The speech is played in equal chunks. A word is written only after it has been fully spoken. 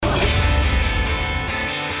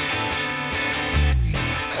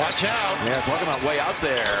watch out. Yeah, talking about way out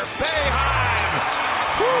there. Boeheim!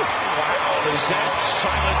 Wow, is that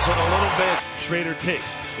silence in a little bit? Schrader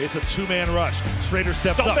takes. It's a two-man rush. Schrader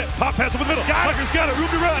steps up. Pop pass over the middle. Tucker's got it.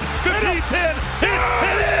 Room to run. 15, 10. Hit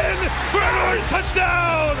in. Bernard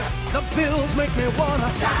touchdown. The Bills make me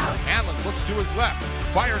wanna shout. Allen looks to his left.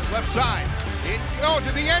 Fires left side.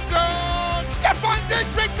 To the end zone. Stephon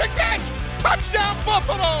Diggs makes a catch. Touchdown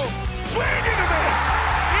Buffalo. Swing and a miss.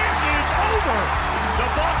 It is over. The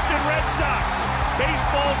Boston Red Sox,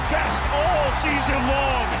 baseball's best all season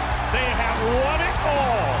long. They have won it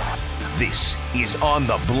all. This is On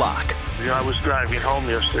the Block. Yeah, I was driving home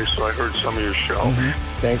yesterday, so I heard some of your show.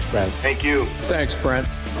 Thanks, Brent. Thank you. Thanks, Brent.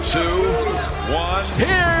 2, 1.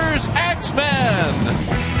 Here's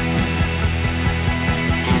X-Men.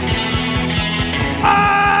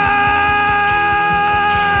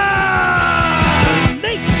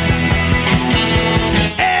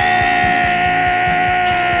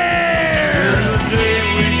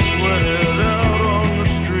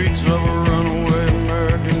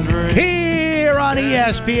 Here on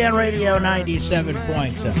ESPN Radio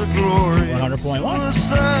 97.7,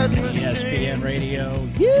 100.1, ESPN Radio,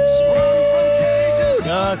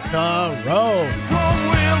 Utica Road.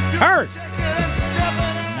 Heard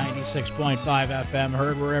 96.5 FM,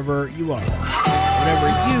 heard wherever you are, whatever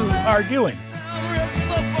you are doing.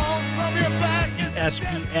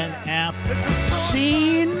 ESPN app,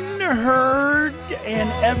 seen, heard, and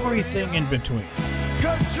everything in between.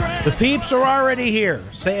 The peeps are already here,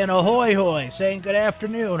 saying ahoy hoy, saying good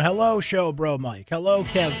afternoon. Hello, Show Bro Mike. Hello,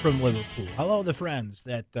 Kev from Liverpool. Hello, the friends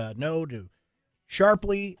that know to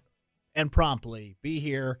sharply and promptly be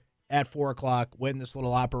here at 4 o'clock when this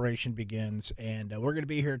little operation begins. And we're going to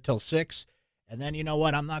be here till 6. And then you know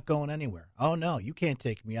what? I'm not going anywhere. Oh, no, you can't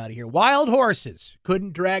take me out of here. Wild horses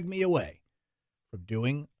couldn't drag me away from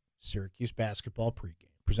doing Syracuse basketball pregame.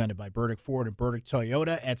 Presented by Burdick Ford and Burdick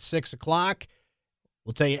Toyota at 6 o'clock.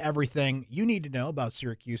 We'll tell you everything you need to know about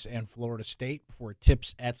Syracuse and Florida State before it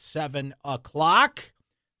tips at 7 o'clock.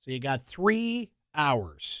 So you got 3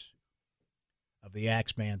 hours of the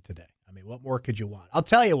Axeman today. I mean, what more could you want? I'll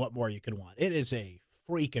tell you what more you could want. It is a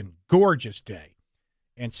freaking gorgeous day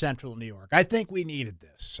in central New York. I think we needed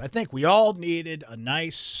this. I think we all needed a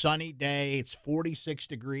nice sunny day. It's 46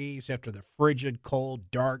 degrees after the frigid, cold,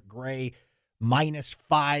 dark, gray,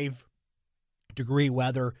 -5 degree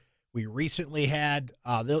weather we recently had.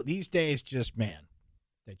 These days, just, man,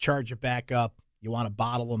 they charge you back up. You want to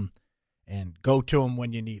bottle them and go to them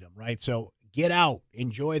when you need them, right? So get out.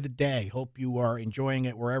 Enjoy the day. Hope you are enjoying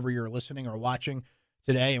it wherever you're listening or watching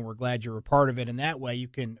today, and we're glad you're a part of it. And that way you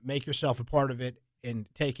can make yourself a part of it in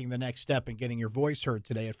taking the next step and getting your voice heard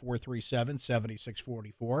today at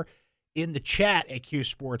 437-7644, in the chat at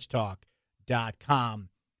qsportstalk.com,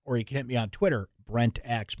 or you can hit me on Twitter,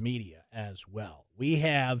 BrentAxMedia, as well. We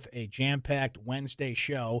have a jam-packed Wednesday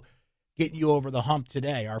show getting you over the hump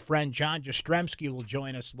today. Our friend John Jastrzemski will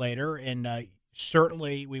join us later, and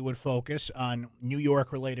certainly we would focus on New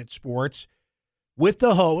York-related sports with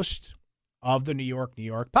the host of the New York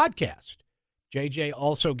podcast. JJ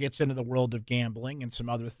also gets into the world of gambling and some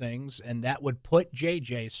other things, and that would put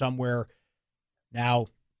JJ somewhere. Now,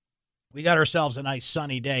 we got ourselves a nice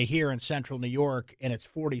sunny day here in central New York, and it's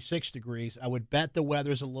 46 degrees. I would bet the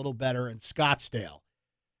weather's a little better in Scottsdale,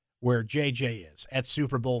 where JJ is, at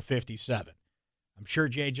Super Bowl 57. I'm sure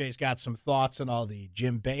JJ's got some thoughts on all the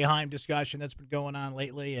Jim Boeheim discussion that's been going on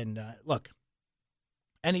lately. And, look,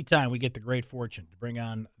 anytime we get the great fortune to bring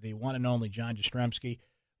on the one and only John Jastrzemski,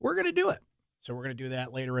 we're going to do it. So we're going to do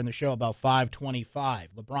that later in the show, about 5:25.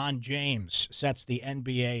 LeBron James sets the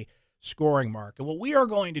NBA scoring mark. And what we are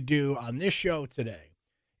going to do on this show today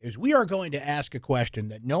is we are going to ask a question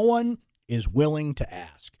that no one is willing to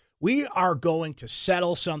ask. We are going to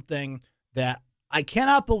settle something that I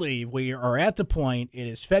cannot believe we are at the point. It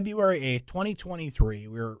is February 8th, 2023.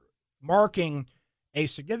 We're marking a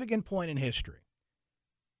significant point in history.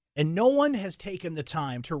 And no one has taken the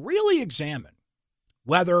time to really examine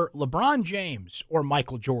whether LeBron James or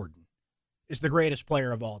Michael Jordan is the greatest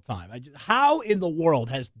player of all time. How in the world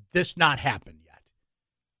has this not happened yet?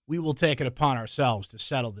 We will take it upon ourselves to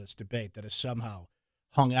settle this debate that has somehow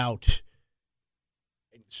hung out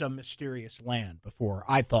in some mysterious land before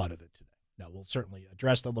I thought of it today. Now, we'll certainly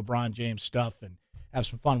address the LeBron James stuff and have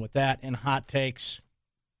some fun with that and hot takes.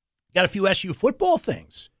 Got a few SU football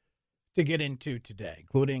things to get into today,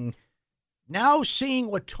 including now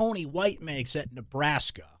seeing what Tony White makes at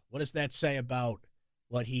Nebraska. What does that say about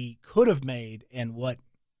what he could have made and what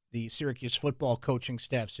the Syracuse football coaching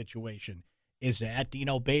staff situation is at?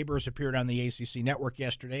 Dino Babers appeared on the ACC network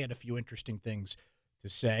yesterday, had a few interesting things to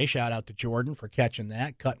say. Shout out to Jordan for catching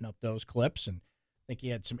that, cutting up those clips, and I think he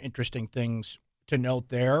had some interesting things to note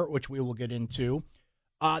there, which we will get into.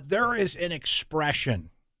 There is an expression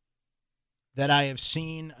that I have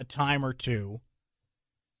seen a time or two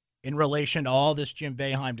in relation to all this Jim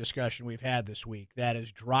Boeheim discussion we've had this week that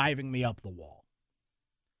is driving me up the wall,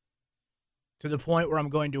 to the point where I'm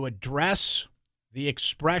going to address the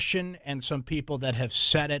expression and some people that have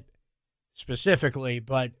said it specifically,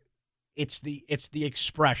 but it's the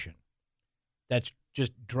expression that's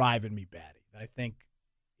just driving me batty. I think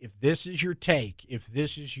if this is your take, if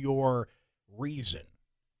this is your reason,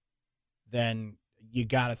 then you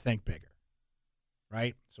got to think bigger,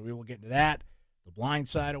 right? So we will get into that. The blind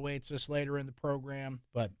side awaits us later in the program,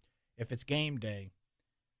 but if it's game day,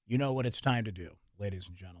 you know what it's time to do, ladies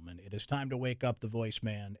and gentlemen. It is time to wake up the voice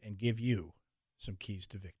man and give you some keys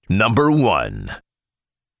to victory. Number 1.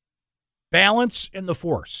 Balance in the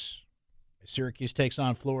force. Syracuse takes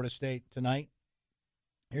on Florida State tonight.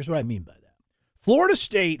 Here's what I mean by that. Florida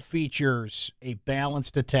State features a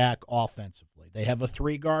balanced attack offensively. They have a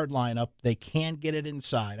 3-guard lineup. They can get it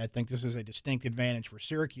inside. I think this is a distinct advantage for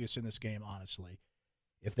Syracuse in this game, honestly,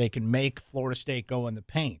 if they can make Florida State go in the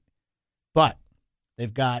paint. But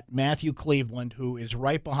they've got Matthew Cleveland, who is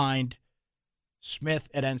right behind Smith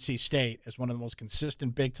at NC State as one of the most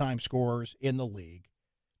consistent big-time scorers in the league.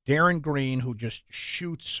 Darren Green, who just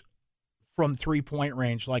shoots from three-point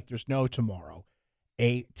range like there's no tomorrow.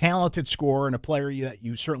 A talented scorer and a player that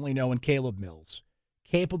you certainly know in Caleb Mills.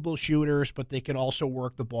 Capable shooters, but they can also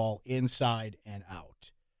work the ball inside and out.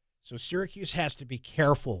 So Syracuse has to be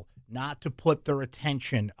careful not to put their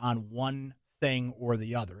attention on one thing or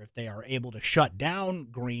the other. If they are able to shut down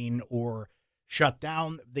Green or shut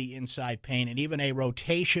down the inside paint and even a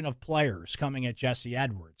rotation of players coming at Jesse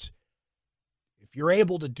Edwards, if you're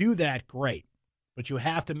able to do that, great. But you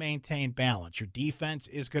have to maintain balance. Your defense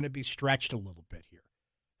is going to be stretched a little bit here.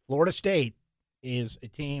 Florida State is a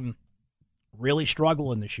team really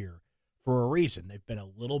struggling this year for a reason. They've been a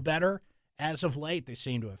little better as of late. They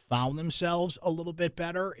seem to have found themselves a little bit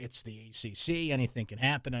better. It's the ACC. Anything can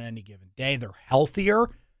happen on any given day. They're healthier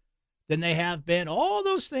than they have been. All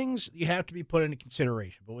those things you have to be put into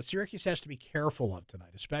consideration. But what Syracuse has to be careful of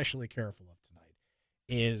tonight, especially careful of tonight,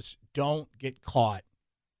 is don't get caught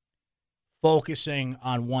focusing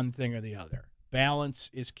on one thing or the other. Balance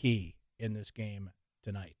is key in this game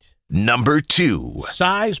tonight. Number 2.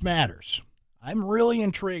 Size matters. I'm really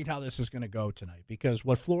intrigued how this is going to go tonight, because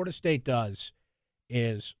what Florida State does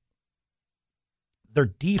is their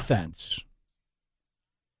defense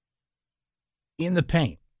in the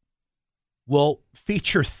paint will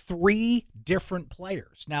feature 3 different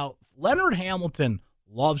players. Now, Leonard Hamilton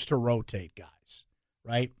loves to rotate guys,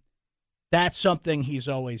 right? That's something he's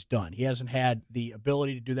always done. He hasn't had the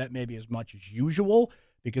ability to do that maybe as much as usual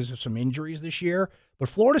because of some injuries this year. But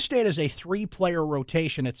Florida State is a 3-player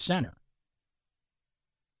rotation at center.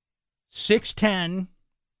 6'10",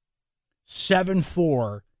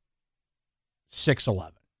 7'4",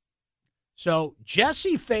 6'11". So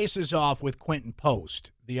Jesse faces off with Quentin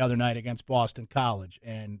Post the other night against Boston College,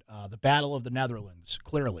 and the Battle of the Netherlands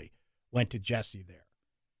clearly went to Jesse there.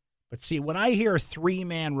 But see, when I hear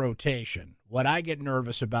 3-man rotation, what I get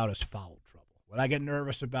nervous about is foul trouble. What I get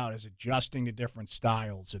nervous about is adjusting to different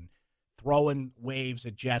styles and throwing waves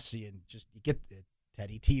at Jesse, and just you get the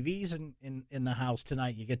Teddy TVs in the house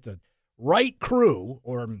tonight. You get the right crew,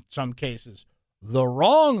 or in some cases, the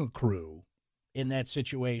wrong crew in that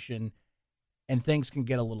situation, and things can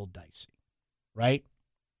get a little dicey, right?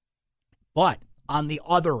 But on the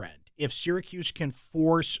other end, if Syracuse can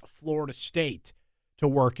force Florida State to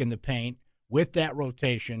work in the paint with that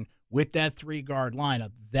rotation, with that 3-guard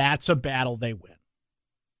lineup, that's a battle they win.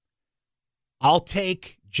 I'll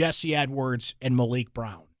take Jesse Edwards and Malik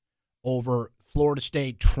Brown over Florida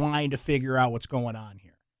State trying to figure out what's going on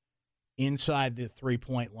here inside the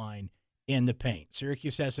 3-point line in the paint.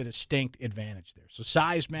 Syracuse has a distinct advantage there. So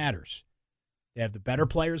size matters. They have the better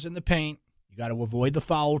players in the paint. You got to avoid the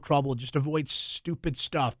foul trouble. Just avoid stupid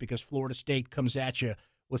stuff because Florida State comes at you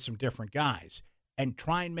with some different guys. And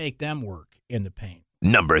try and make them work in the paint.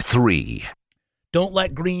 Number 3. Don't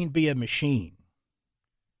let Green be a machine.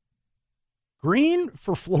 Green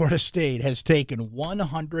for Florida State has taken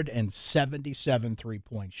 177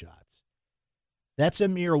 3-point shots. That's a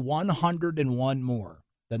mere 101 more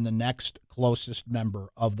than the next closest member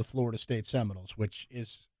of the Florida State Seminoles, which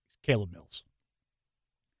is Caleb Mills.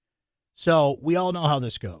 So we all know how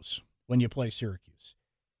this goes when you play Syracuse.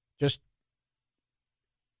 Just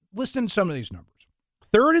listen to some of these numbers.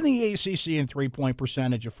 3rd in the ACC in 3-point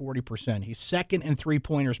percentage of 40%. He's 2nd in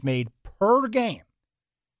 3-pointers made per game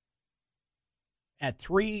at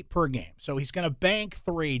 3 per game. So he's going to bank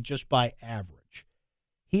 3 just by average.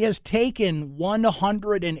 He has taken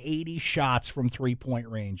 180 shots from three-point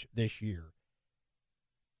range this year.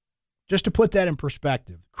 Just to put that in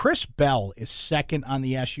perspective, Chris Bell is second on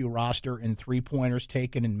the SU roster in three-pointers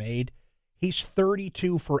taken and made. He's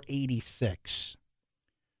 32 for 86.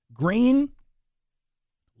 Green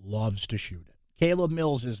loves to shoot it. Caleb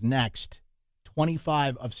Mills is next,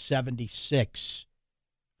 25 of 76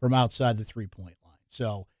 from outside the three-point line.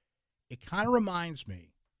 So it kind of reminds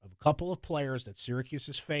me of a couple of players that Syracuse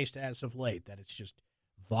has faced as of late, that it's just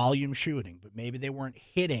volume shooting, but maybe they weren't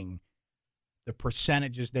hitting the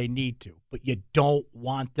percentages they need to. But you don't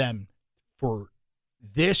want them for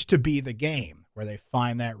this to be the game where they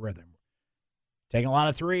find that rhythm. Taking a lot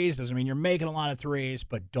of threes doesn't mean you're making a lot of threes,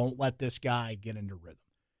 but don't let this guy get into rhythm.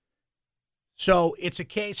 So it's a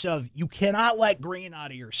case of you cannot let Green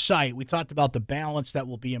out of your sight. We talked about the balance that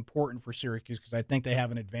will be important for Syracuse because I think they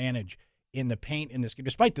have an advantage in the paint in this game.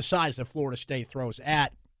 Despite the size that Florida State throws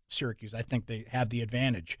at Syracuse, I think they have the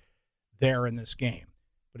advantage there in this game.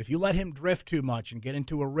 But if you let him drift too much and get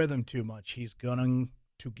into a rhythm too much, he's going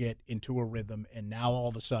to get into a rhythm, and now all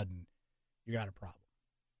of a sudden you got a problem.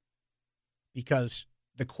 Because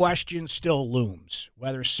the question still looms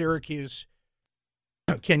whether Syracuse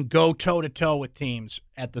can go toe-to-toe with teams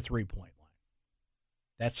at the three-point line.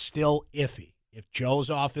 That's still iffy. If Joe's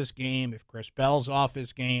off his game, if Chris Bell's off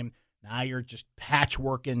his game, now you're just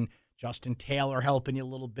patchworking Justin Taylor helping you a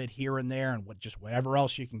little bit here and there and whatever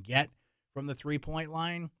else you can get from the three-point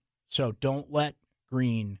line. So don't let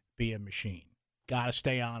Green be a machine. Got to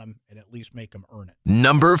stay on him and at least make him earn it.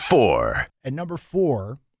 Number 4. And number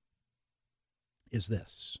 4 is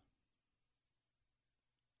this.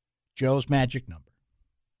 Joe's magic number.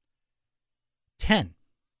 10.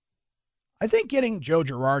 I think getting Joe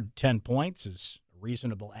Girard 10 points is a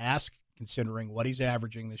reasonable ask, considering what he's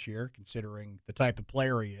averaging this year, considering the type of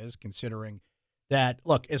player he is, considering that,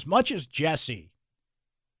 look, as much as Jesse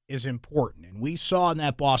is important, and we saw in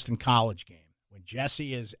that Boston College game, when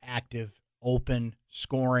Jesse is active, open,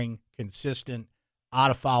 scoring, consistent, out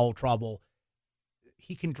of foul trouble,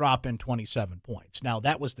 he can drop in 27 points. Now,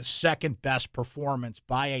 that was the second best performance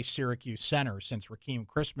by a Syracuse center since Rakeem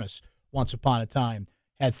Christmas, once upon a time,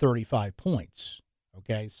 had 35 points.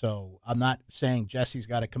 Okay, so I'm not saying Jesse's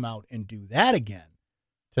got to come out and do that again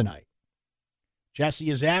tonight. Jesse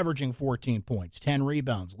is averaging 14 points, 10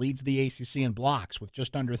 rebounds, leads the ACC in blocks with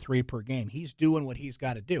just under 3 per game. He's doing what he's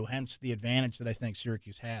got to do, hence the advantage that I think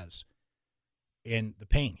Syracuse has in the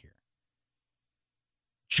paint here.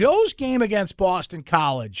 Joe's game against Boston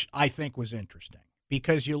College, I think, was interesting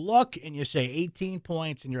because you look and you say 18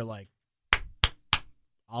 points and you're like,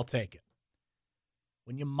 I'll take it.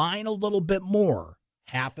 When you mine a little bit more,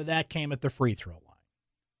 half of that came at the free throw line.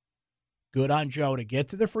 Good on Joe to get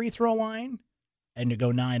to the free throw line and to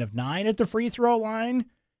go 9 of 9 at the free throw line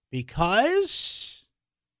because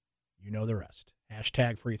you know the rest.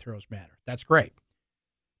 Hashtag free throws matter. That's great.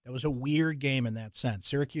 That was a weird game in that sense.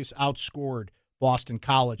 Syracuse outscored Boston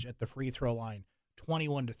College at the free throw line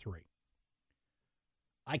 21-3.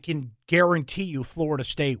 I can guarantee you Florida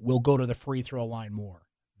State will go to the free throw line more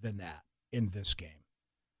than that in this game.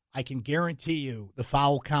 I can guarantee you the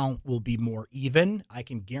foul count will be more even. I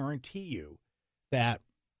can guarantee you that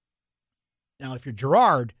now if you're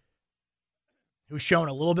Girard, who's shown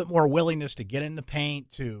a little bit more willingness to get in the paint,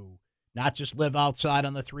 to not just live outside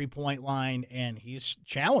on the three-point line, and he's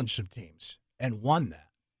challenged some teams and won that.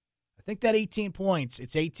 I think that 18 points,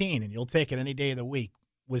 it's 18, and you'll take it any day of the week,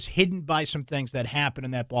 was hidden by some things that happened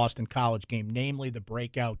in that Boston College game, namely the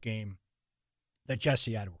breakout game that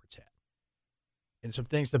Jesse Edwards had. And some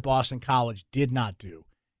things that Boston College did not do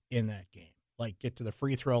in that game, like get to the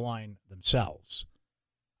free throw line themselves.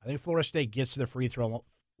 I think Florida State gets to the free throw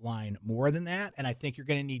line more than that, and I think you're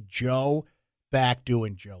going to need Joe back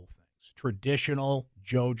doing Joe things, traditional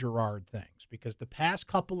Joe Girard things, because the past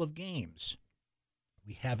couple of games,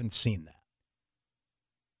 we haven't seen that.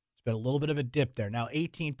 It's been a little bit of a dip there. Now,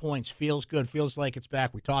 18 points feels good, feels like it's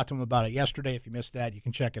back. We talked to him about it yesterday. If you missed that, you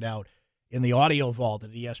can check it out in the audio vault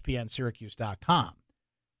at ESPNSyracuse.com.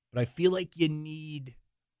 But I feel like you need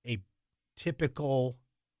a typical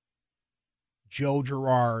Joe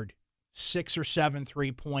Girard 6 or 7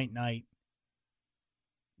 3-point night.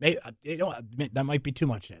 Maybe, that might be too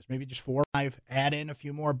much to ask. Maybe just 4 or 5, add in a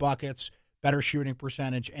few more buckets, better shooting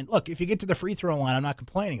percentage. And look, if you get to the free throw line, I'm not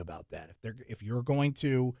complaining about that. If you're going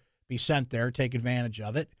to be sent there, take advantage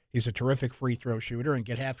of it. He's a terrific free throw shooter and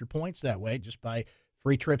get half your points that way just by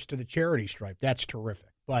free trips to the charity stripe. That's terrific.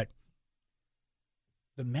 But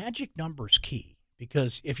the magic number's key,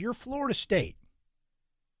 because if you're Florida State,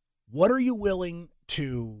 what are you willing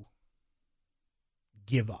to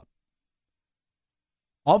give up.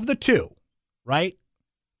 Of the two, right,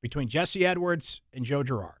 between Jesse Edwards and Joe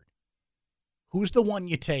Girard, who's the one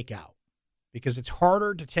you take out? Because it's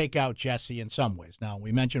harder to take out Jesse in some ways. Now,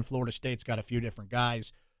 we mentioned Florida State's got a few different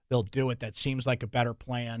guys. They'll do it. That seems like a better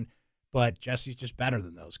plan, but Jesse's just better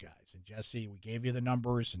than those guys. And Jesse, we gave you the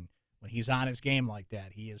numbers, and when he's on his game like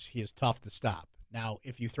that, he is tough to stop. Now,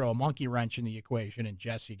 if you throw a monkey wrench in the equation and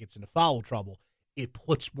Jesse gets into foul trouble, it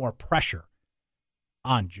puts more pressure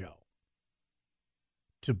on Joe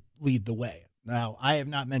to lead the way. Now, I have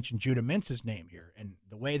not mentioned Judah Mintz's name here, and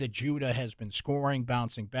the way that Judah has been scoring,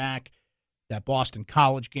 bouncing back, that Boston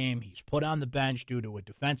College game, he's put on the bench due to a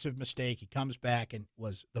defensive mistake. He comes back and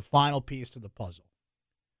was the final piece to the puzzle.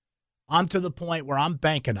 I'm to the point where I'm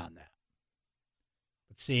banking on that.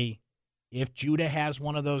 But see, if Judah has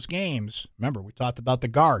one of those games, remember, we talked about the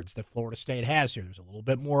guards that Florida State has here. There's a little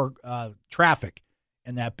bit more traffic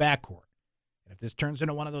in that backcourt. And if this turns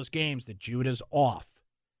into one of those games that Judah's off,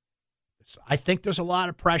 I think there's a lot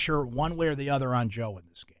of pressure one way or the other on Joe in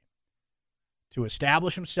this game. To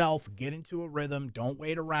establish himself, get into a rhythm, don't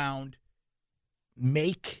wait around,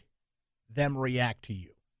 make them react to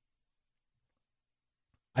you.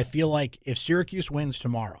 I feel like if Syracuse wins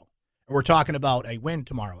tomorrow, and we're talking about a win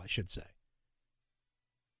tomorrow, I should say,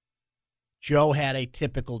 Joe had a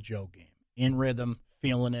typical Joe game. In rhythm,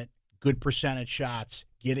 feeling it, good percentage shots,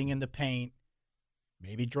 getting in the paint,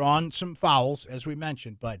 maybe drawing some fouls, as we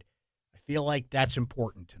mentioned, but I feel like that's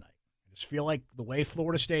important tonight. I just feel like the way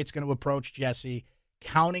Florida State's going to approach Jesse,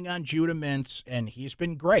 counting on Judah Mintz, and he's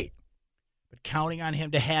been great, but counting on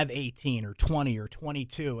him to have 18 or 20 or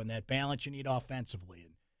 22 and that balance you need offensively.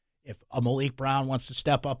 And if a Malik Brown wants to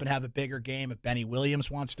step up and have a bigger game, if Benny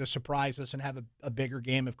Williams wants to surprise us and have a bigger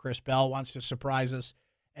game, if Chris Bell wants to surprise us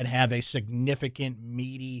and have a significant,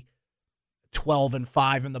 meaty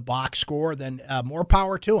 12-5 in the box score, then more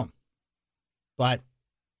power to him. But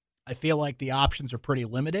I feel like the options are pretty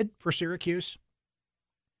limited for Syracuse.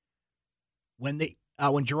 When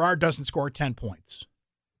Girard doesn't score 10 points,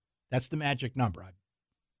 that's the magic number.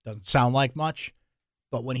 Doesn't sound like much,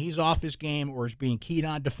 but when he's off his game or is being keyed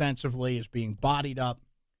on defensively, is being bodied up,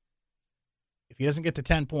 if he doesn't get to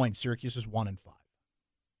 10 points, Syracuse is 1-5.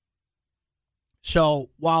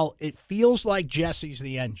 So while it feels like Jesse's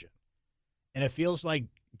the engine, and it feels like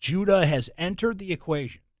Judah has entered the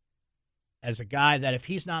equation as a guy that if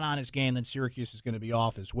he's not on his game, then Syracuse is going to be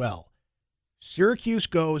off as well. Syracuse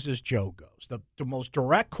goes as Joe goes. The most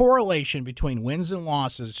direct correlation between wins and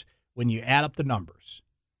losses when you add up the numbers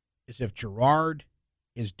is if Girard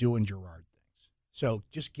is doing Girard things. So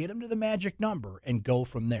just get him to the magic number and go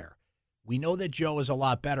from there. We know that Joe is a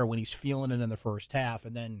lot better when he's feeling it in the first half,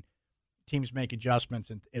 and then teams make adjustments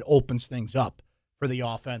and it opens things up for the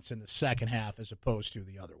offense in the second half as opposed to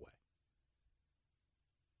the other way.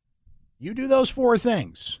 You do those four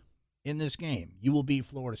things in this game, you will beat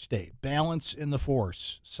Florida State. Balance in the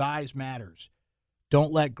force. Size matters.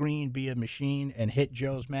 Don't let Green be a machine and hit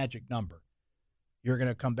Joe's magic number. You're going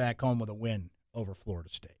to come back home with a win over Florida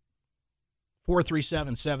State.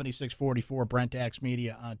 437-7644, Brent Axe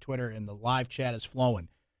Media on Twitter, and the live chat is flowing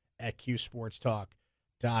at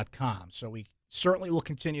qsportstalk.com. So we certainly will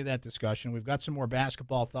continue that discussion. We've got some more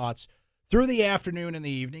basketball thoughts through the afternoon and the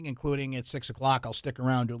evening, including at 6 o'clock. I'll stick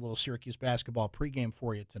around, do a little Syracuse basketball pregame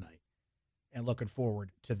for you tonight. And looking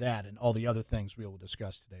forward to that and all the other things we will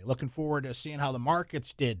discuss today. Looking forward to seeing how the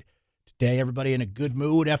markets did today. Everybody in a good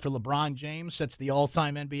mood after LeBron James sets the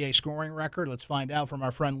all-time NBA scoring record. Let's find out from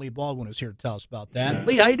our friend Lee Baldwin, who's here to tell us about that.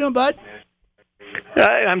 Lee, how you doing, bud?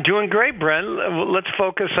 I'm doing great, Brent. Let's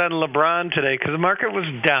focus on LeBron today because the market was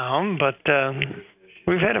down, but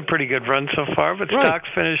we've had a pretty good run so far. But right. Stocks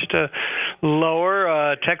finished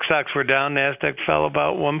lower. Tech stocks were down. NASDAQ fell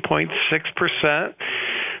about 1.6%.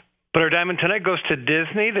 But our diamond tonight goes to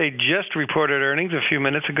Disney. They just reported earnings a few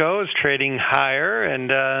minutes ago. It's trading higher, and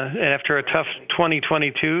after a tough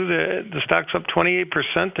 2022, the stock's up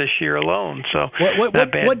 28% this year alone. So what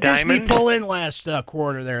diamond. Disney pull in last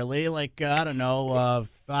quarter there, Lee? Like I don't know,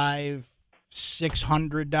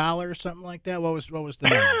 $500-600, something like that. What was the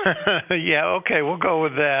number? Yeah, okay, we'll go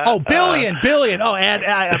with that. Oh, billion. Oh,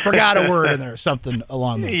 I forgot a word in there, something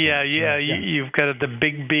along those lines. Yeah, yes. You've got the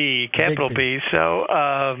big B, capital Big B. So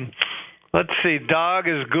let's see. Dog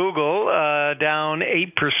is Google, down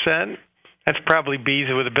 8%. That's probably B's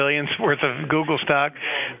with $1 billion worth of Google stock.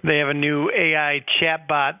 They have a new AI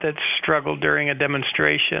chatbot that struggled during a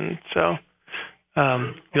demonstration. So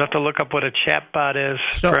you'll have to look up what a chatbot is.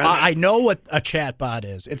 So I know what a chatbot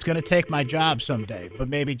is. It's going to take my job someday, but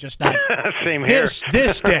maybe just not Same here.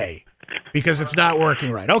 this day. because it's not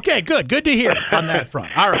working right. Okay, good. Good to hear on that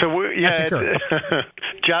front. All right. So that's encouraging.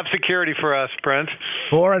 Job security for us, Brent.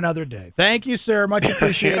 For another day. Thank you, sir. Much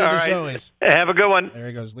appreciated as always. Have a good one. There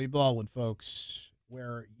he goes, Lee Baldwin, folks,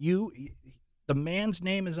 where the man's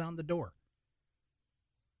name is on the door.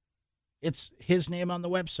 It's his name on the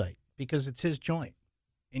website because it's his joint.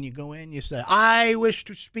 And you go in, you say, I wish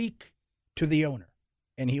to speak to the owner.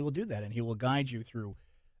 And he will do that, and he will guide you through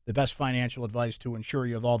the best financial advice to ensure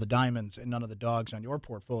you have all the diamonds and none of the dogs on your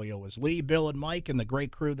portfolio. Is Lee, Bill, and Mike, and the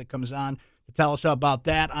great crew that comes on to tell us about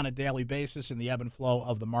that on a daily basis and the ebb and flow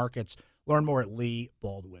of the markets. Learn more at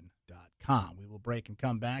leebaldwin.com. We will break and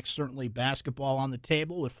come back. Certainly basketball on the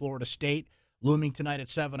table with Florida State looming tonight at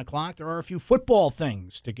 7 o'clock. There are a few football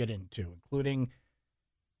things to get into, including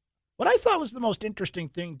what I thought was the most interesting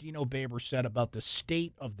thing Dino Baber said about the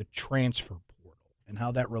state of the transfer portal and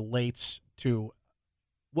how that relates to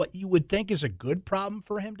what you would think is a good problem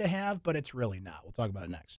for him to have, but it's really not. We'll talk about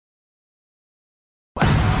it next.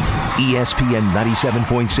 ESPN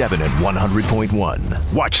 97.7 and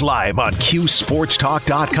 100.1. Watch live on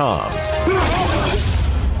QSportsTalk.com.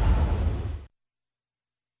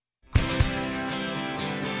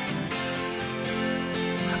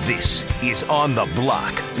 This is On the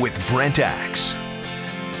Block with Brent Axe.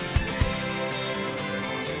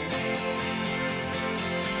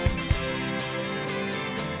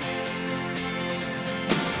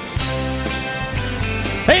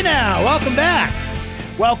 Hey now, welcome back.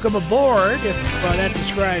 Welcome aboard, if that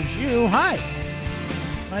describes you. Hi,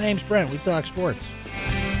 my name's Brent. We talk sports.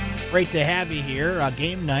 Great to have you here.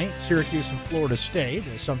 Game night, Syracuse and Florida State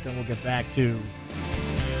is something we'll get back to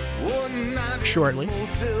shortly.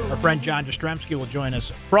 Our friend John Jastrzemski will join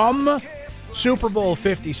us from Super Bowl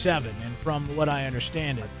 57, and from what I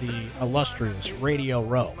understand it, the illustrious Radio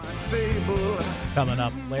Row. Coming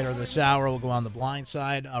up later this hour, we'll go on the blind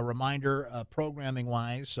side. A reminder,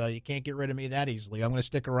 programming-wise, you can't get rid of me that easily. I'm going to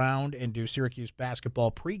stick around and do Syracuse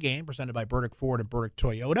basketball pregame presented by Burdick Ford and Burdick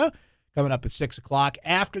Toyota. Coming up at 6 o'clock.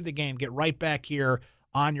 After the game, get right back here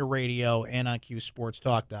on your radio and on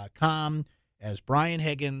QSportsTalk.com as Brian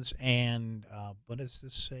Higgins and, what does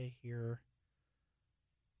this say here?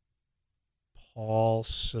 Paul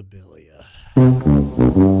Sibilia.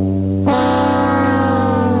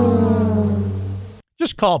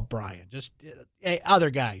 Just call Brian. Just, hey, other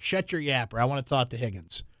guy, shut your yapper. I want to talk to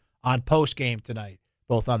Higgins on postgame tonight,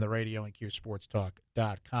 both on the radio and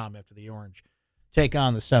QSportsTalk.com after the Orange take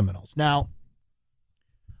on the Seminoles. Now,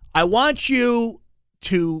 I want you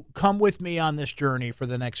to come with me on this journey for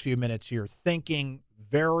the next few minutes here, thinking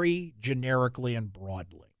very generically and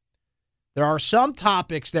broadly. There are some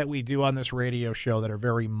topics that we do on this radio show that are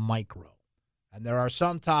very micro, and there are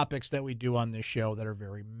some topics that we do on this show that are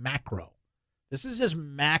very macro. This is as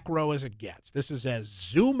macro as it gets. This is as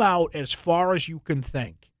zoom out as far as you can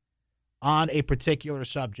think on a particular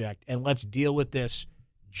subject, and let's deal with this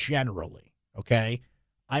generally, okay?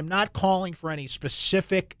 I'm not calling for any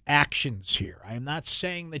specific actions here. I am not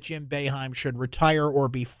saying that Jim Boeheim should retire or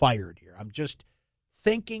be fired here. I'm just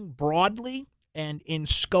thinking broadly and in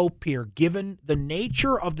scope here, given the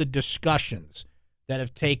nature of the discussions that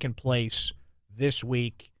have taken place this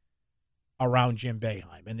week around Jim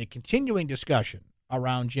Boeheim and the continuing discussion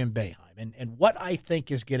around Jim Boeheim and what I think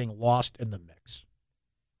is getting lost in the mix.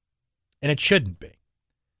 And it shouldn't be.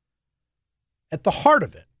 At the heart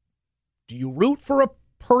of it, do you root for a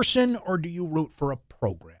person or do you root for a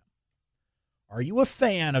program? Are you a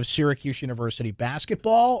fan of Syracuse University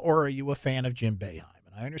basketball or are you a fan of Jim Boeheim?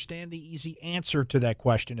 I understand the easy answer to that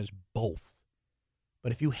question is both.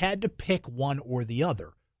 But if you had to pick one or the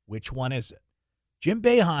other, which one is it? Jim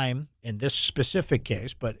Boeheim, in this specific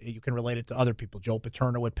case, but you can relate it to other people, Joe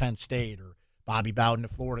Paterno at Penn State or Bobby Bowden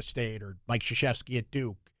at Florida State or Mike Krzyzewski at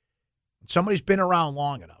Duke. Somebody's been around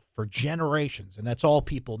long enough for generations, and that's all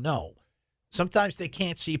people know. Sometimes they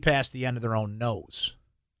can't see past the end of their own nose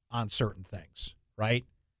on certain things, right?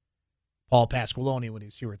 Paul Pasqualoni when he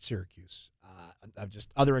was here at Syracuse.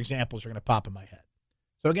 Other examples are going to pop in my head.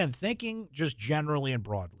 So again, thinking just generally and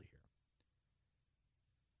broadly here.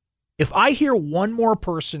 If I hear one more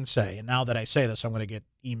person say, and now that I say this, I'm going to get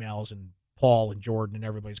emails and Paul and Jordan and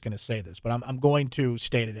everybody's going to say this, but I'm going to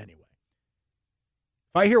state it anyway.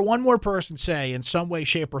 If I hear one more person say in some way,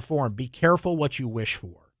 shape, or form, be careful what you wish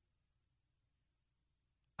for,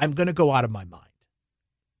 I'm going to go out of my mind.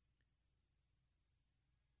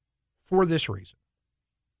 For this reason.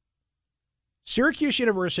 Syracuse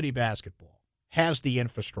University basketball has the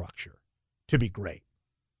infrastructure to be great,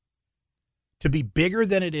 to be bigger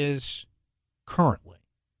than it is currently,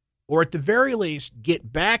 or at the very least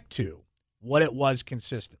get back to what it was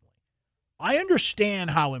consistently. I understand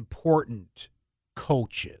how important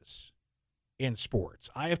coach is in sports.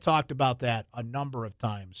 I have talked about that a number of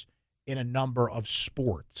times in a number of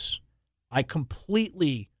sports. I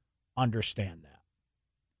completely understand that.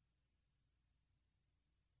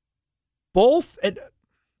 And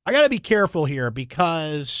I got to be careful here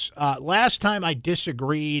because last time I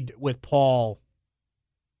disagreed with Paul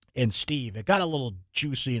and Steve, it got a little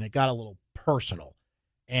juicy and it got a little personal.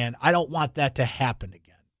 And I don't want that to happen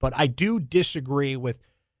again. But I do disagree with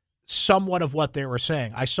somewhat of what they were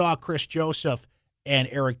saying. I saw Chris Joseph and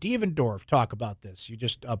Eric Devendorf talk about this. You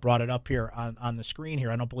just brought it up here on the screen here.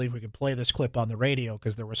 I don't believe we can play this clip on the radio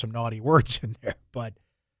because there were some naughty words in there. But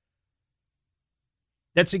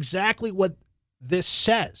that's exactly what this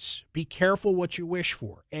says. Be careful what you wish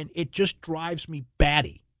for. And it just drives me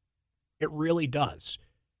batty. It really does.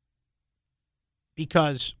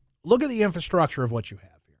 Because look at the infrastructure of what you have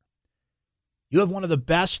here. You have one of the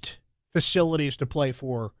best facilities to play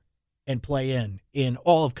for and play in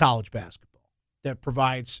all of college basketball that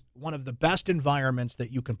provides one of the best environments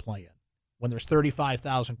that you can play in when there's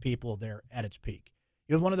 35,000 people there at its peak.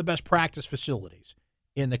 You have one of the best practice facilities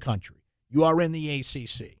in the country. You are in the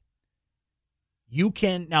ACC. You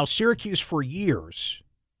can, now Syracuse for years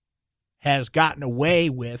has gotten away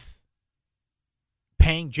with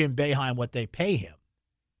paying Jim Boeheim what they pay him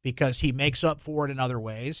because he makes up for it in other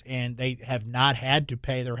ways, and they have not had to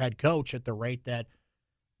pay their head coach at the rate that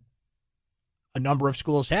a number of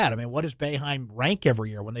schools had. I mean, what does Boeheim rank every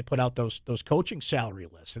year when they put out those coaching salary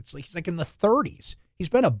lists? He's like in the 30s. He's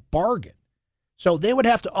been a bargain. So they would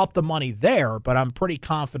have to up the money there, but I'm pretty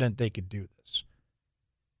confident they could do this.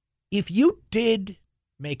 If you did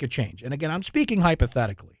make a change, and again, I'm speaking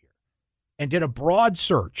hypothetically here, and did a broad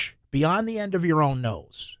search beyond the end of your own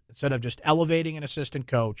nose, instead of just elevating an assistant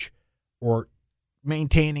coach or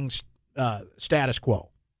maintaining status quo,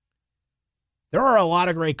 there are a lot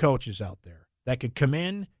of great coaches out there that could come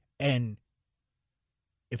in and,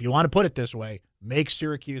 if you want to put it this way, make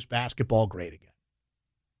Syracuse basketball great again.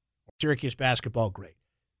 Syracuse basketball great.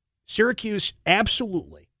 Syracuse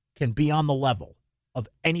absolutely can be on the level of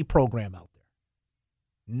any program out there.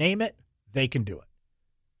 Name it, they can do it.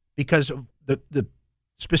 Because of the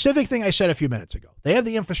specific thing I said a few minutes ago. They have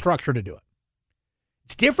the infrastructure to do it.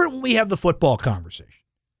 It's different when we have the football conversation.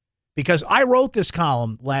 Because I wrote this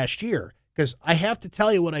column last year because I have to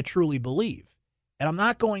tell you what I truly believe. And I'm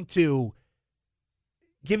not going to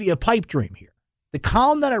give you a pipe dream here. The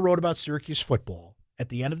column that I wrote about Syracuse football at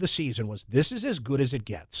the end of the season was, this is as good as it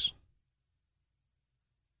gets.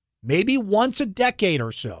 Maybe once a decade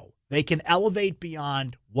or so, they can elevate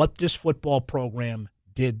beyond what this football program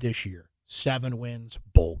did this year. 7 wins,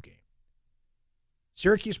 bowl game.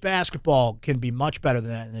 Syracuse basketball can be much better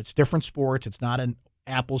than that, and it's different sports. It's not an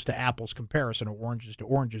apples-to-apples comparison, or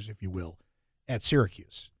oranges-to-oranges, if you will, at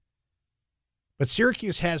Syracuse. But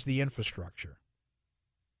Syracuse has the infrastructure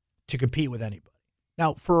to compete with anybody.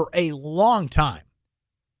 Now, for a long time,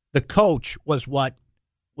 the coach was what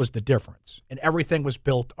was the difference, and everything was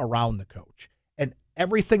built around the coach. And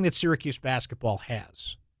everything that Syracuse basketball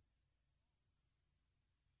has,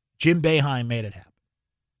 Jim Boeheim made it happen.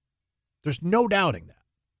 There's no doubting that,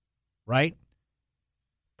 right?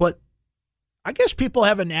 But I guess people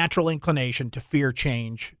have a natural inclination to fear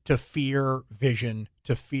change, to fear vision,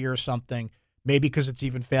 to fear something, maybe because it's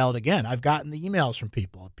even failed again. I've gotten the emails from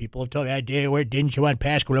people. People have told me, didn't you want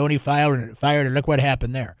Pasqualoni fired, and look what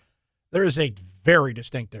happened there. There is a very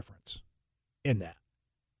distinct difference in that.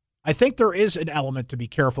 I think there is an element to be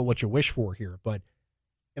careful what you wish for here, but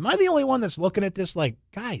am I the only one that's looking at this like,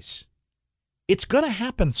 guys, it's going to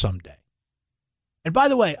happen someday? And by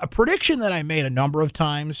the way, a prediction that I made a number of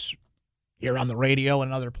times here on the radio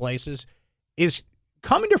and other places is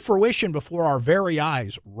coming to fruition before our very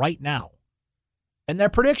eyes right now. And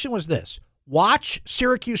that prediction was this: watch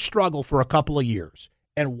Syracuse struggle for a couple of years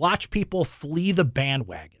and watch people flee the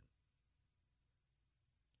bandwagon.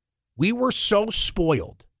 We were so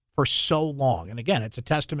spoiled for so long, and again, it's a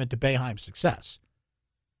testament to Boeheim's success,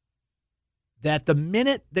 that the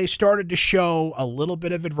minute they started to show a little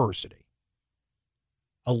bit of adversity,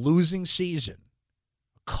 a losing season,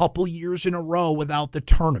 a couple years in a row without the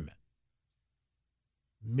tournament,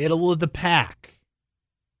 middle of the pack,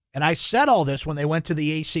 and I said all this when they went to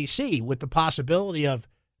the ACC with the possibility of,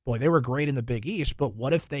 boy, they were great in the Big East, but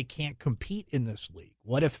what if they can't compete in this league?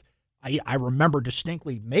 What if, I remember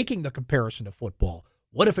distinctly making the comparison to football,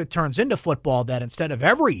 what if it turns into football that instead of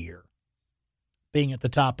every year being at the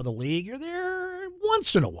top of the league, you're there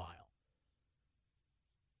once in a while?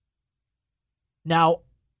 Now,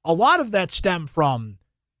 a lot of that stemmed from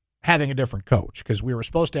having a different coach, because we were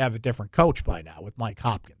supposed to have a different coach by now with Mike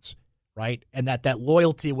Hopkins. right? And that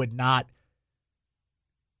loyalty would not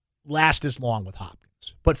last as long with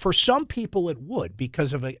Hopkins. But for some people it would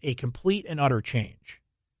because of a complete and utter change.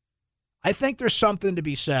 I think there's something to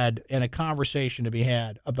be said and a conversation to be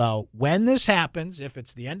had about when this happens, if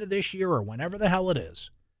it's the end of this year or whenever the hell it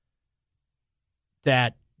is,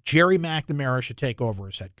 that Jerry McNamara should take over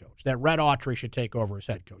as head coach, that Red Autry should take over as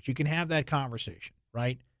head coach. You can have that conversation,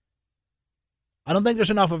 right? I don't think there's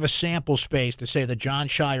enough of a sample space to say that John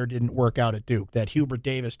Shire didn't work out at Duke, that Hubert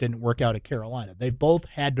Davis didn't work out at Carolina. They've both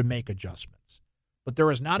had to make adjustments. But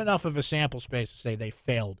there is not enough of a sample space to say they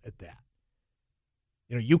failed at that.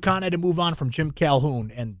 You know, UConn had to move on from Jim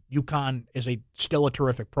Calhoun, and UConn is still a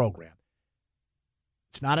terrific program.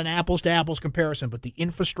 It's not an apples-to-apples comparison, but the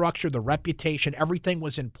infrastructure, the reputation, everything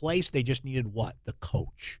was in place. They just needed what? The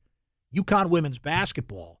coach. UConn women's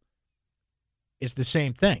basketball is the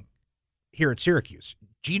same thing here at Syracuse.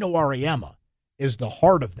 Gino Auriemma is the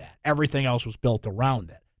heart of that. Everything else was built around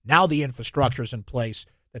that. Now the infrastructure is in place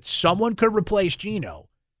that someone could replace Gino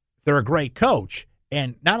if they're a great coach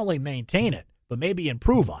and not only maintain it, but maybe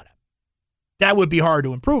improve on it. That would be hard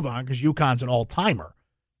to improve on because UConn's an all-timer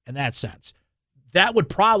in that sense. That would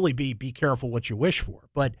probably be careful what you wish for.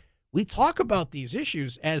 But we talk about these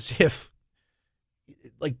issues as if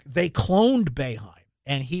like they cloned Boeheim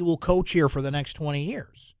and he will coach here for the next 20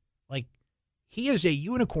 years. Like he is a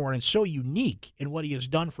unicorn and so unique in what he has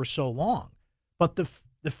done for so long. But the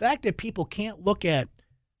fact that people can't look at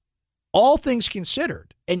all things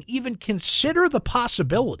considered and even consider the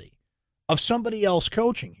possibility of somebody else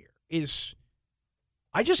coaching here is,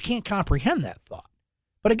 I just can't comprehend that thought.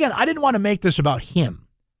 But again, I didn't want to make this about him.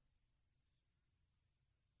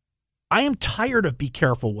 I am tired of be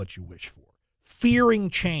careful what you wish for, fearing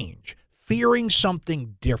change, fearing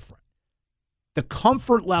something different. The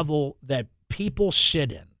comfort level that people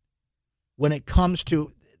sit in when it comes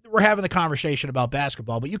to, we're having the conversation about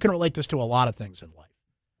basketball, but you can relate this to a lot of things in life.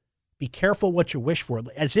 Be careful what you wish for,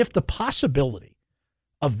 as if the possibility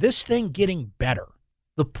of this thing getting better,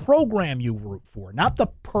 the program you root for, not the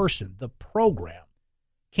person, the program,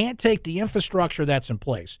 can't take the infrastructure that's in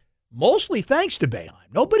place, mostly thanks to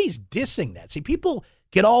Boeheim. Nobody's dissing that. See, people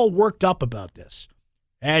get all worked up about this.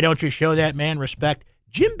 Hey, don't you show that man respect?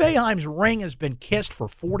 Jim Boeheim's ring has been kissed for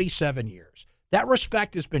 47 years. That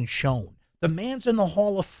respect has been shown. The man's in the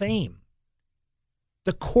Hall of Fame.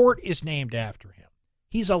 The court is named after him.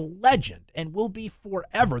 He's a legend and will be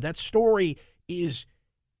forever. That story is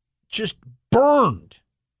just burned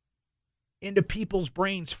into people's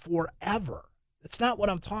brains forever. That's not what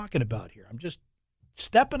I'm talking about here. I'm just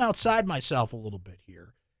stepping outside myself a little bit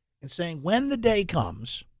here and saying when the day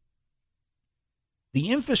comes, the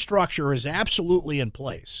infrastructure is absolutely in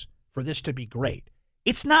place for this to be great.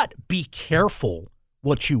 It's not be careful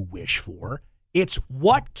what you wish for. It's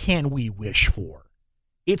what can we wish for?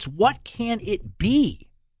 It's what can it be?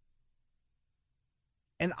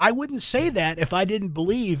 And I wouldn't say that if I didn't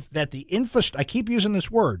believe that I keep using this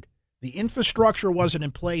word, the infrastructure wasn't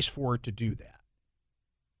in place for it to do that.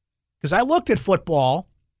 Because I looked at football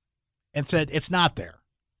and said, it's not there.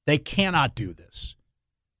 They cannot do this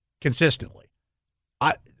consistently.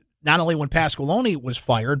 Not only when Pasqualoni was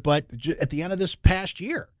fired, but at the end of this past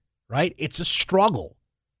year, right? It's a struggle.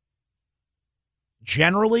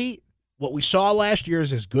 Generally, what we saw last year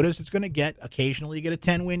is as good as it's going to get. Occasionally you get a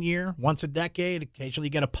 10-win year, once a decade. Occasionally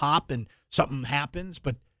you get a pop and something happens.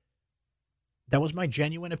 But that was my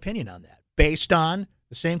genuine opinion on that, based on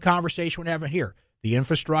the same conversation we're having here. The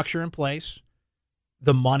infrastructure in place,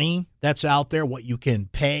 the money that's out there, what you can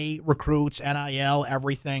pay recruits, NIL,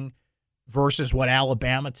 everything, versus what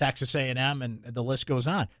Alabama, Texas A&M, and the list goes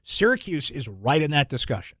on. Syracuse is right in that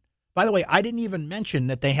discussion. By the way, I didn't even mention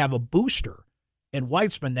that they have a booster in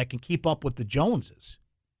Weitzman that can keep up with the Joneses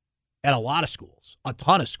at a lot of schools, a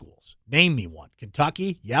ton of schools. Name me one.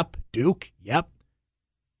 Kentucky? Yep. Duke? Yep.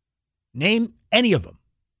 Name any of them.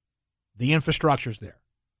 The infrastructure's there.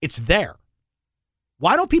 It's there.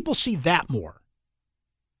 Why don't people see that more?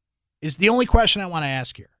 Is the only question I want to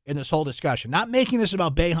ask here in this whole discussion. Not making this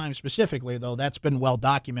about Boeheim specifically, though that's been well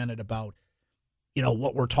documented about,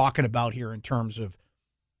 what we're talking about here in terms of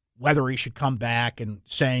whether he should come back and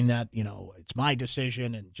saying that, it's my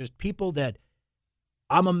decision, and just people that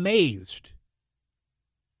I'm amazed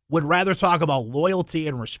would rather talk about loyalty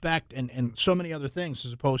and respect and so many other things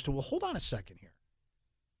as opposed to, well, hold on a second here.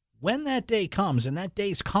 When that day comes, and that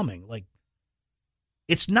day's coming,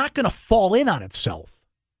 it's not going to fall in on itself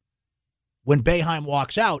when Boeheim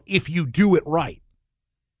walks out if you do it right.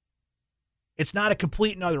 It's not a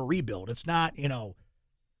complete another rebuild. It's not,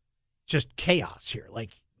 just chaos here.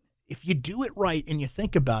 If you do it right and you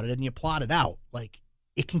think about it and you plot it out,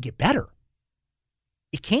 it can get better.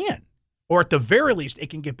 It can. Or at the very least, it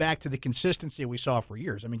can get back to the consistency we saw for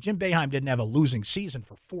years. I mean, Jim Boeheim didn't have a losing season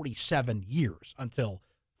for 46 years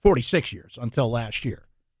until last year.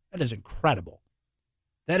 That is incredible.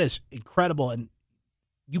 And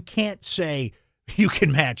you can't say you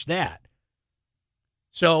can match that.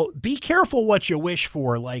 So be careful what you wish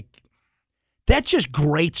for. Like, that just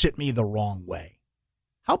grates at me the wrong way.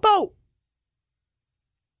 How about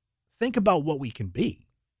think about what we can be?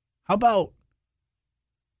 How about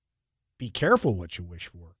be careful what you wish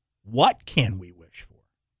for? What can we wish for?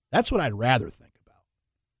 That's what I'd rather think about.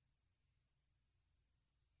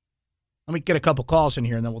 Let me get a couple calls in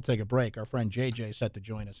here, and then we'll take a break. Our friend JJ is set to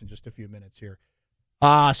join us in just a few minutes here.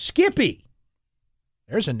 Skippy.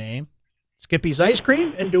 There's a name. Skippy's Ice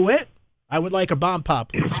Cream in DeWitt. I would like a bomb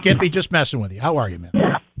pop, please. Skippy, just messing with you. How are you, man?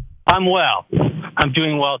 I'm well. I'm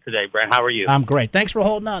doing well today, Brent. How are you? I'm great. Thanks for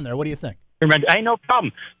holding on there. What do you think? Hey, no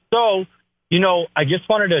problem. So, I just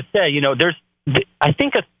wanted to say, I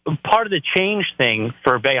think a part of the change thing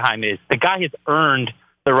for Boeheim is the guy has earned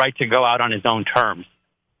the right to go out on his own terms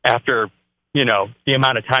after, the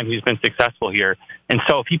amount of time he's been successful here. And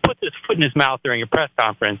so if he puts his foot in his mouth during a press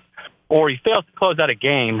conference, or he fails to close out a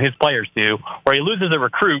game, his players do, or he loses a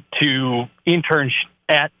recruit to intern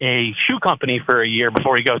at a shoe company for a year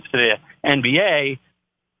before he goes to the NBA,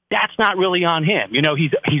 that's not really on him.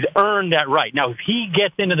 He's earned that right. Now, if he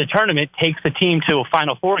gets into the tournament, takes the team to a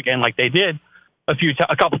Final Four again, like they did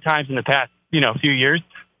a couple times in the past, few years,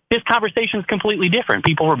 this conversation is completely different.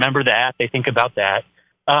 People remember that. They think about that.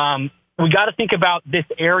 We got to think about this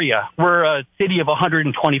area. We're a city of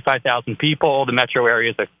 125,000 people. The metro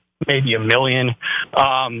area is maybe 1 million.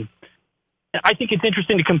 I think it's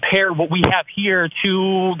interesting to compare what we have here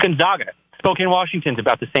to Gonzaga. Spokane, Washington's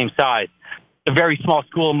about the same size. A very small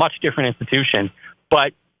school, much different institution.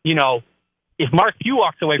 But, if Mark Few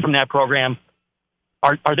walks away from that program,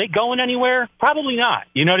 are they going anywhere? Probably not.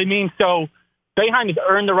 You know what I mean? So Boeheim has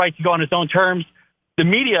earned the right to go on his own terms. The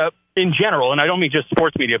media in general, and I don't mean just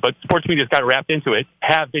sports media, but sports media's got wrapped into it,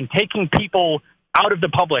 have been taking people out of the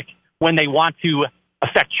public when they want to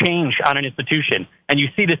affect change on an institution. And you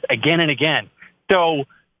see this again and again. So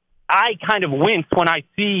I kind of wince when I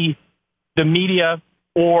see the media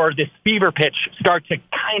or this fever pitch start to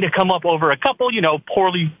kind of come up over a couple,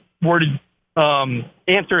 poorly worded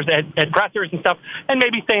answers at pressers and stuff, and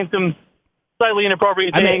maybe saying some slightly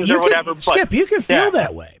inappropriate things or whatever. Skip, you can feel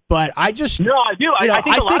that way, but I just... No, I do. I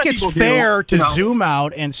think it's fair to zoom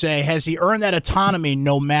out and say, has he earned that autonomy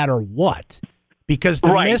no matter what? Because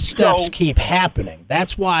the missteps keep happening.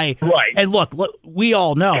 That's why... Right. And look, we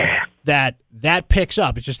all know that picks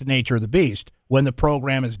up. It's just the nature of the beast when the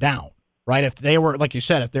program is down. Right? If they were, like you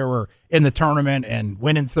said, if they were in the tournament and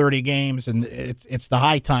winning 30 games and it's the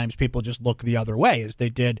high times, people just look the other way as they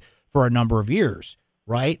did for a number of years.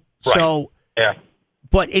 Right? So, yeah.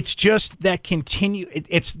 But it's just that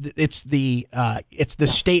it's the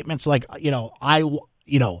statements like,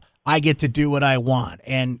 I get to do what I want.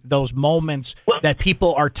 And those moments that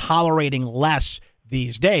people are tolerating less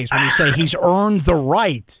these days when you say he's earned the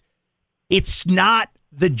right, it's not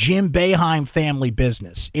the Jim Boeheim family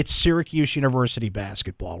business. It's Syracuse University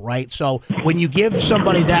basketball, right? So when you give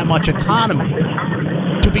somebody that much autonomy,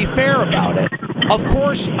 to be fair about it, of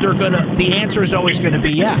course the answer is always going to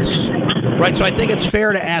be yes, right? So I think it's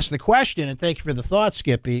fair to ask the question, and thank you for the thought,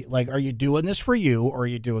 Skippy, like, are you doing this for you or are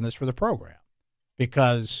you doing this for the program?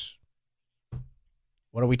 Because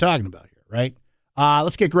what are we talking about here, right?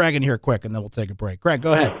 Let's get Greg in here quick, and then we'll take a break. Greg,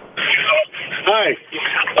 go ahead. Hi.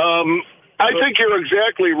 I think you're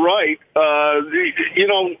exactly right.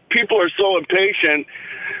 People are so impatient.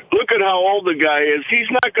 Look at how old the guy is. He's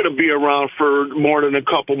not going to be around for more than a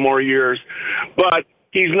couple more years. But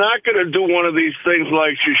he's not going to do one of these things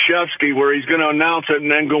like Krzyzewski where he's going to announce it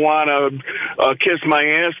and then go on a Kiss My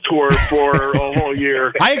Ass tour for a whole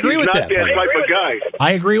year. I agree with that. He's not that type of guy.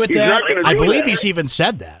 I agree with that. Not gonna do I believe that. he's even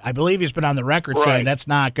said that. I believe he's been on the record saying that's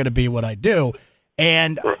not going to be what I do.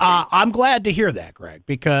 And I'm glad to hear that, Greg,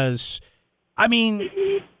 because – I mean,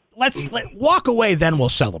 let's walk away, then we'll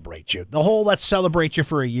celebrate you. The whole let's celebrate you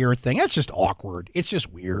for a year thing, that's just awkward. It's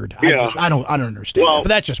just weird. Yeah. I don't understand that, but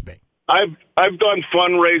that's just me. I've done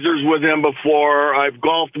fundraisers with him before. I've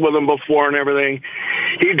golfed with him before and everything.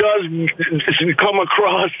 He does come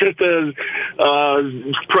across at the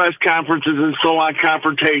press conferences and so on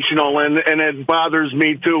confrontational, and it bothers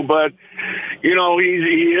me too. But he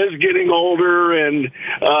is getting older, and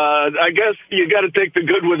I guess you got to take the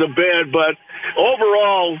good with the bad. But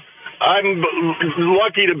overall, I'm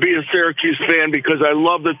lucky to be a Syracuse fan because I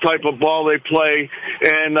love the type of ball they play,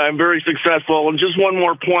 and I'm very successful. And just one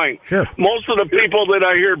more point. Sure. Most of the people that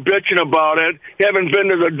I hear bitching about it haven't been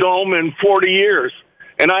to the Dome in 40 years.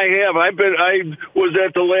 And I have. I was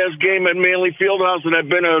at the last game at Manley Fieldhouse, and I've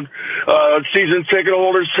been a season ticket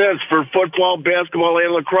holder since for football, basketball,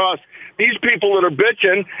 and lacrosse. These people that are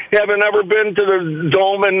bitching haven't ever been to the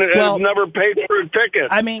Dome and have never paid for a ticket.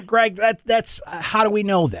 I mean, Greg, that's how do we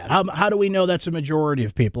know that? How do we know that's a majority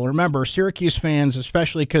of people? Remember, Syracuse fans,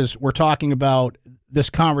 especially because we're talking about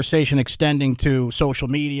this conversation extending to social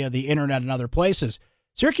media, the internet, and other places,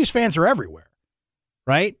 Syracuse fans are everywhere,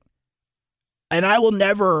 right? And I will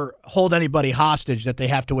never hold anybody hostage that they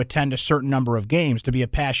have to attend a certain number of games to be a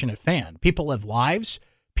passionate fan. People have lives.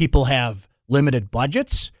 People have limited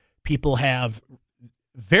budgets. People have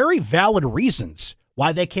very valid reasons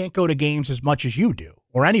why they can't go to games as much as you do,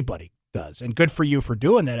 or anybody does. And good for you for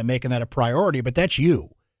doing that and making that a priority, but that's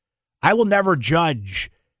you. I will never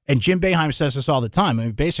judge, and Jim Boeheim says this all the time. I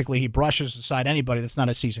mean, basically, he brushes aside anybody that's not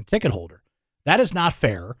a season ticket holder. That is not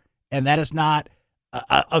fair, and that is not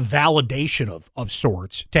a validation of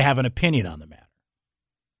sorts to have an opinion on the matter.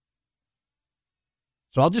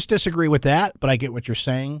 So I'll just disagree with that, but I get what you're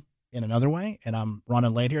saying in another way, and I'm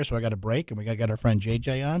running late here, so I got a break, and we got to get our friend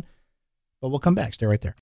JJ on. But we'll come back. Stay right there.